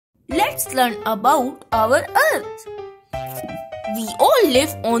Let's learn about our Earth. We all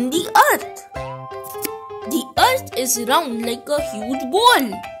live on the Earth. The Earth is round like a huge ball.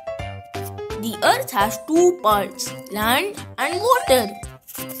 The Earth has two parts, land and water.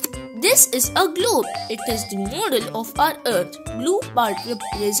 This is a globe. It is the model of our Earth. Blue part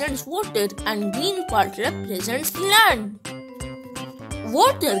represents water and green part represents land.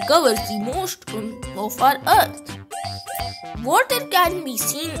 Water covers the most of our Earth. Water can be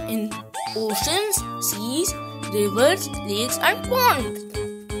seen in oceans, seas, rivers, lakes and ponds.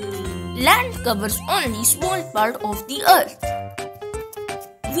 Land covers only small part of the Earth.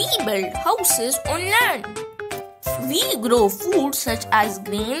 We build houses on land. We grow food such as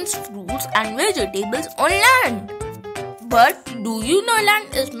grains, fruits and vegetables on land. But do you know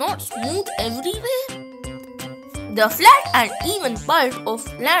land is not smooth everywhere? The flat and even part of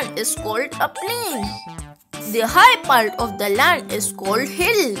land is called a plain. The high part of the land is called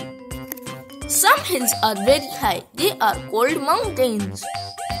hill. Some hills are very high. They are called mountains.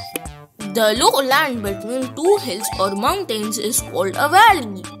 The low land between two hills or mountains is called a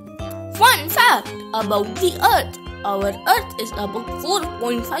valley. Fun fact about the Earth. Our Earth is about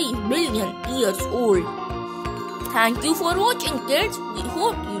 4.5 billion years old. Thank you for watching, kids. We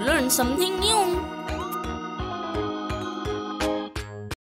hope you learned something new.